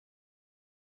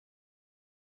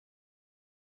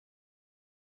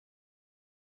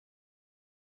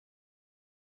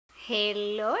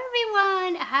Hello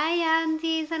everyone! Hi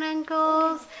aunties and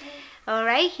uncles!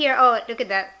 Alright, here. Oh, look at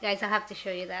that. Guys, I have to show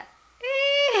you that.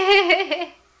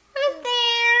 Who's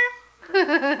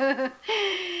there?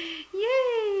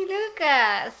 Yay,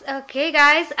 Lucas! Okay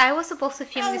guys, I was supposed to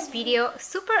film this video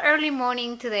super early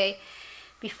morning today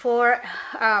before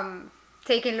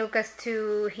taking Lucas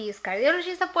to his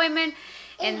cardiologist appointment,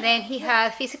 and then he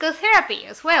had physical therapy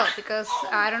as well because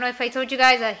I don't know if I told you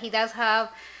guys that he does have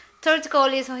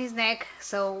torticollis on his neck,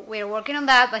 so we're working on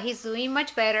that, but he's doing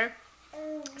much better,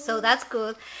 so that's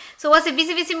good. So it was a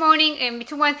busy morning, and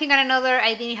between one thing and another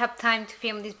I didn't have time to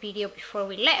film this video before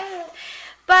we left,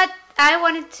 but I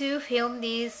wanted to film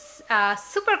this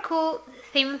super cool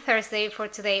theme Thursday for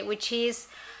today, which is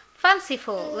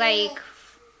fanciful, like,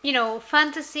 you know,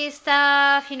 fantasy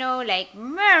stuff, you know, like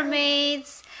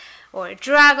mermaids or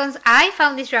dragons. I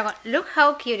found this dragon. Look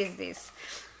how cute is this.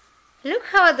 Look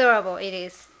how adorable it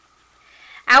is.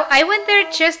 I went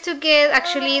there just to get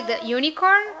actually the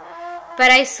unicorn,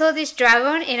 but I saw this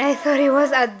dragon and I thought it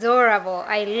was adorable.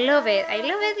 I love it. I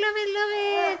love it, love it,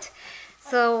 love it.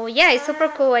 So yeah, it's super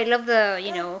cool. I love the,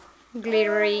 you know,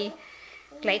 glittery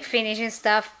like finish and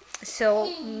stuff. So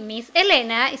Miss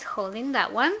Elena is holding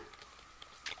that one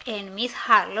and Miss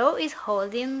Harlow is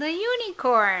holding the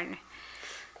unicorn.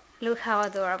 Look how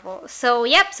adorable. So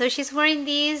yep, so she's wearing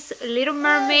this Little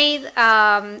Mermaid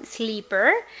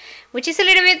sleeper, which is a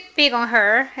little bit big on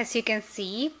her, as you can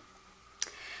see.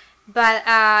 But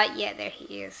yeah, there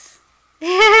he is.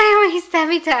 It's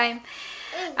tummy time.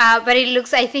 But it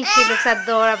looks, I think she looks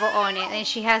adorable on it. And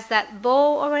she has that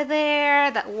bow over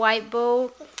there, that white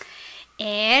bow.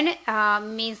 And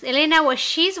Miss Elena, what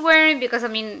she's wearing, because I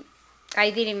mean, I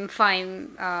didn't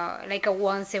find like a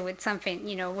onesie with something,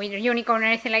 you know, with a unicorn or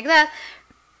anything like that.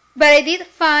 But I did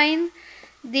find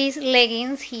these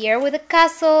leggings here with the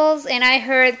castles, and I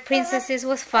heard princesses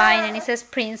was fine, and it says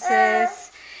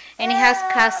princess, and it has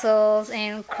castles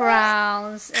and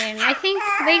crowns, and I think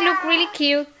they look really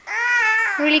cute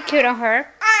on her.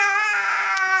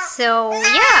 So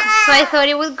yeah, so I thought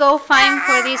it would go fine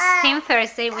for this theme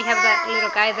Thursday. We have that little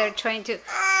guy there trying to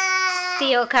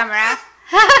steal camera.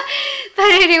 But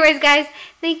anyways guys,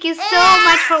 thank you so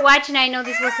much for watching. I know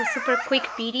this was a super quick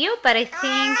video, but I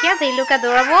think, yeah, they look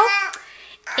adorable.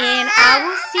 And I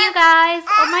will see you guys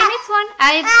on my next one.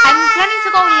 I'm planning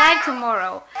to go live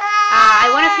tomorrow. I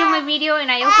want to film a video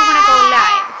and I also want to go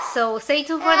live. So stay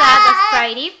tuned for that. That's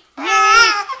Friday.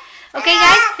 Yay! Okay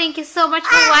guys, thank you so much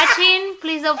for watching.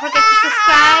 Please don't forget to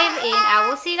subscribe and I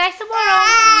will see you guys tomorrow.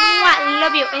 Mwah,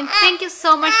 love you. And thank you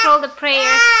so much for all the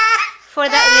prayers for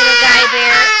that little guy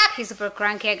there. He's super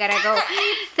cranky. I gotta go.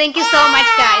 Thank you so much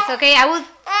guys. Okay, I will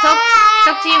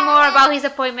talk to you more about his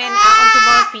appointment on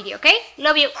tomorrow's video. Okay,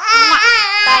 love you. Mwah.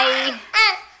 Bye.